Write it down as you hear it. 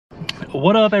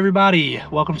What up, everybody?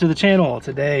 Welcome to the channel.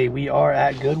 Today we are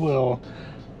at Goodwill.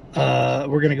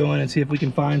 We're gonna go in and see if we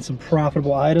can find some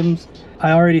profitable items.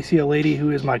 I already see a lady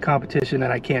who is my competition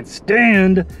and I can't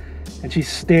stand, and she's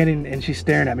standing and she's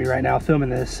staring at me right now filming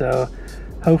this, so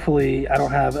hopefully I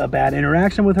don't have a bad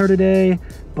interaction with her today,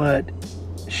 but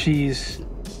she's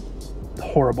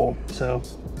horrible. So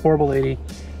horrible lady.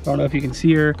 I don't know if you can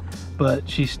see her, but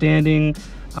she's standing.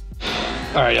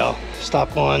 All right, y'all,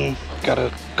 stop one. Got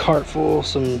a cart full,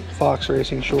 some Fox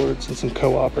racing shorts and some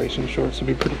Co-op racing shorts would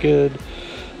be pretty good.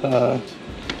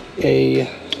 A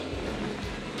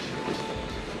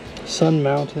Sun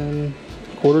Mountain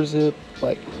quarter zip,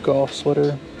 like golf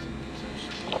sweater.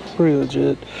 Pretty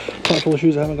legit. Cart full of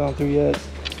shoes I haven't gone through yet.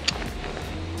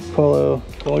 Polo.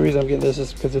 The only reason I'm getting this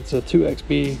is because it's a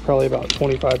 2XB, probably about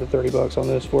 25 to 30 bucks on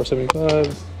this,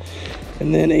 $4.75.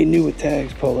 And then a new with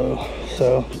tags polo.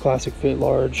 So classic fit,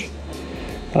 large.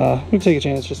 We can take a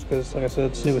chance just because, like I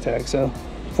said, it's new with tags, so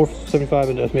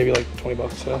 $4.75 into maybe like 20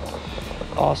 bucks. So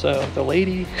also the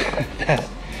lady that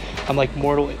I'm like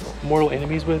mortal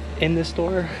enemies with in this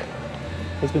store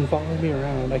has been following me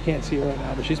around. I can't see her right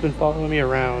now, but she's been following me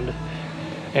around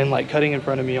and like cutting in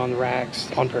front of me on the racks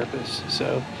on purpose.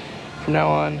 So from now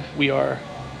on, we are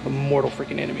mortal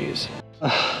freaking enemies.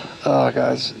 Oh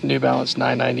guys, New Balance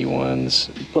 991s,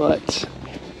 but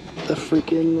the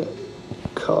freaking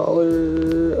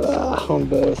collar on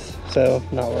both, so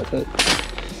not worth it.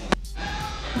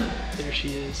 There she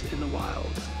is in the wild,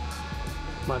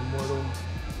 my mortal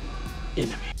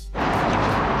enemy. All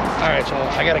right, y'all,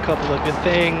 I got a couple of good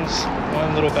things.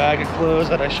 One little bag of clothes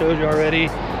that I showed you already.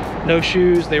 No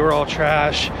shoes, they were all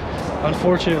trash,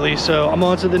 unfortunately. So I'm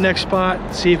on to the next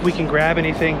spot, see if we can grab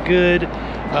anything good,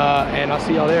 and I'll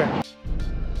see y'all there.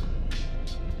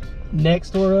 Next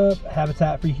store up,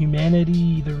 Habitat for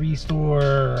Humanity, the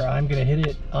Restore. I'm gonna hit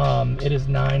it. It is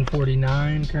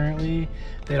 9:49 currently.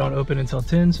 They don't open until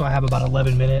 10, so I have about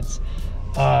 11 minutes.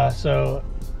 So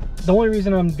the only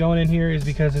reason I'm going in here is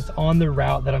because it's on the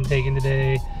route that I'm taking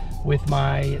today with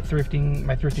my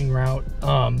thrifting route.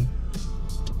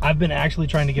 I've been actually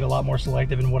trying to get a lot more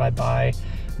selective in what I buy,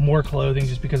 more clothing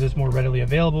just because it's more readily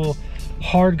available.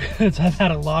 Hard goods, I've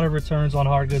had a lot of returns on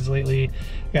hard goods lately.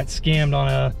 Got scammed on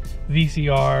a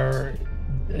VCR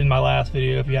in my last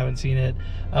video if you haven't seen it.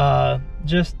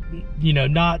 Just, you know,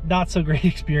 not so great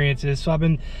experiences. So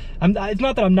it's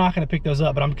not that I'm not going to pick those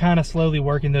up, but I'm kind of slowly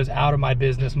working those out of my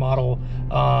business model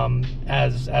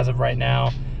as of right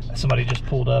now. Somebody just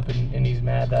pulled up and he's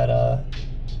mad that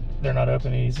they're not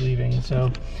open and he's leaving.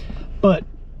 So, but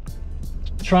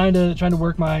trying to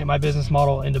work my business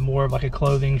model into more of like a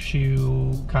clothing,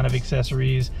 shoe kind of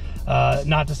accessories.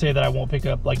 Not to say that I won't pick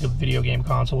up like a video game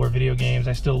console or video games.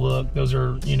 I still look, those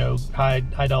are, you know, high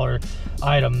dollar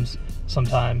items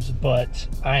sometimes, but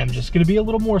I am just going to be a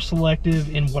little more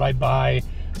selective in what I buy,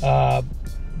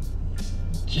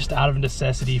 just out of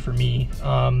necessity for me.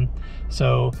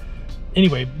 So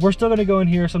anyway, we're still gonna go in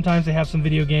here. Sometimes they have some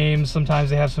video games, sometimes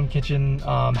they have some kitchen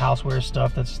houseware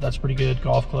stuff that's pretty good.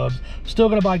 Golf clubs, still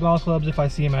gonna buy golf clubs if I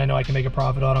see them and I know I can make a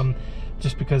profit on them,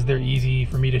 just because they're easy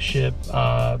for me to ship.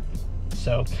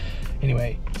 So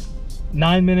anyway,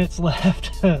 9 minutes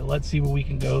left. Let's see what we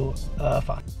can go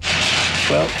find.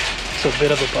 Well, it's a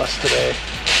bit of a bust today.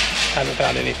 Haven't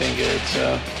found anything good,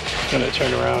 so I'm gonna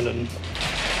turn around and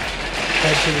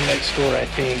head to the next store, I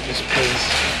think, just because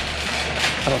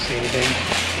I don't see anything.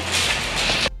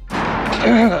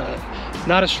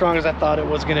 Not as strong as I thought it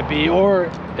was gonna be,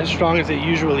 or as strong as it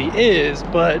usually is,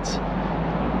 but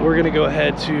we're gonna go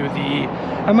ahead to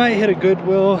I might hit a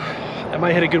Goodwill, I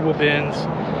might hit a Goodwill bins.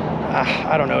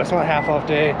 I don't know, it's not half off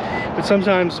day, but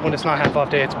sometimes when it's not half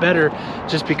off day, it's better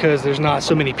just because there's not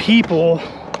so many people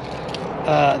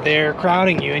there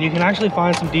crowding you, and you can actually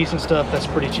find some decent stuff that's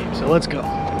pretty cheap. So let's go.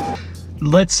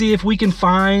 Let's see if we can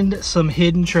find some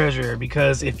hidden treasure,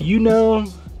 because if you know,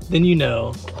 then you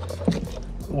know.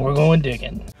 We're going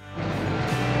digging.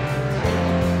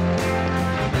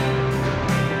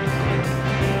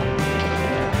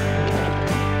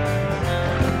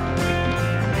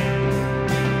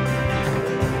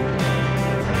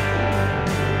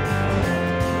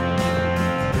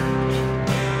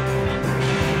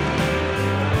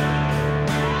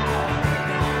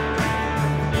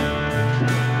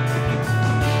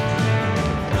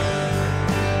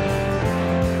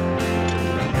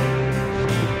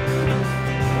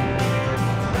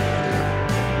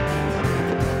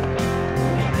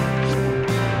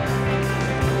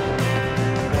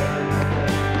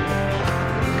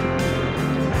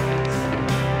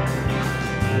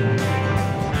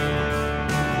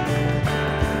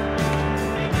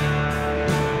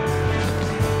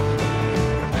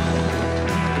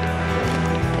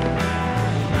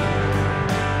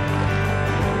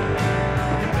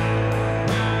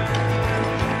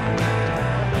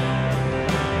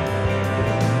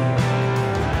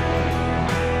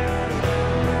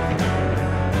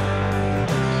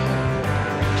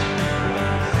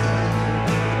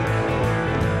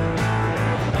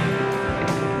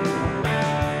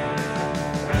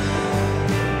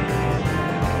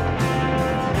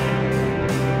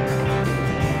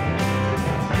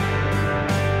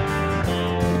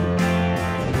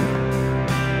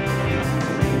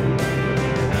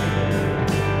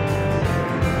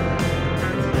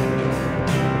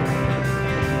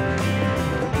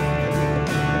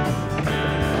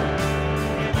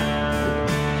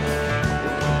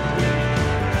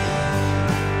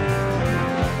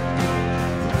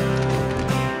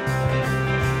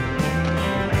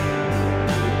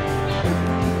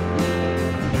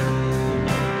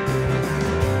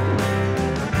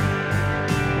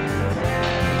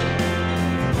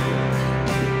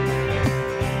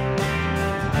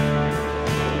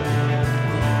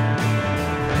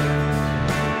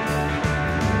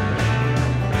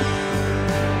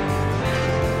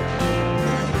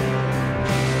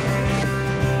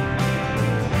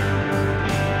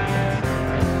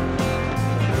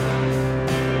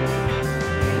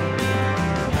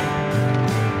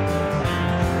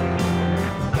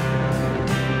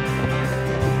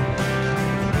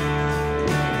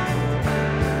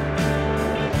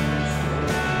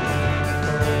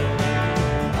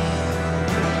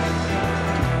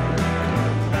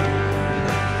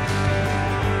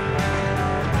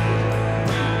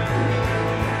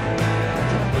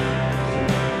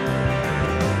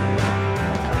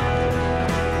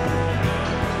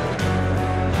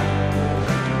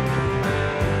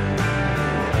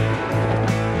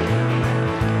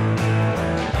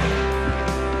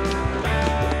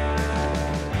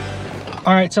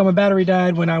 All right, so my battery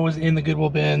died when I was in the Goodwill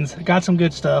bins. Got some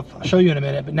good stuff. I'll show you in a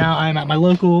minute, but now I'm at my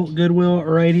local Goodwill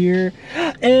right here,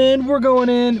 and we're going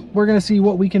in. We're gonna see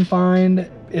what we can find.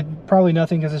 Probably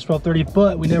nothing because it's 12:30,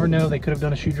 but we never know. They could have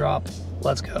done a shoe drop.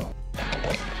 Let's go.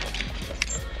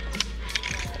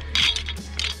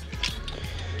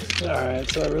 All right,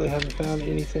 so I really haven't found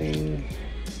anything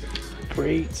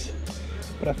great,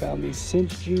 but I found these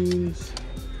cinch jeans.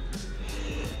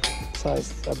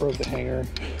 Size, I broke the hanger.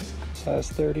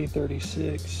 Size 30,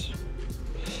 36,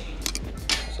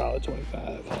 solid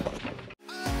 25.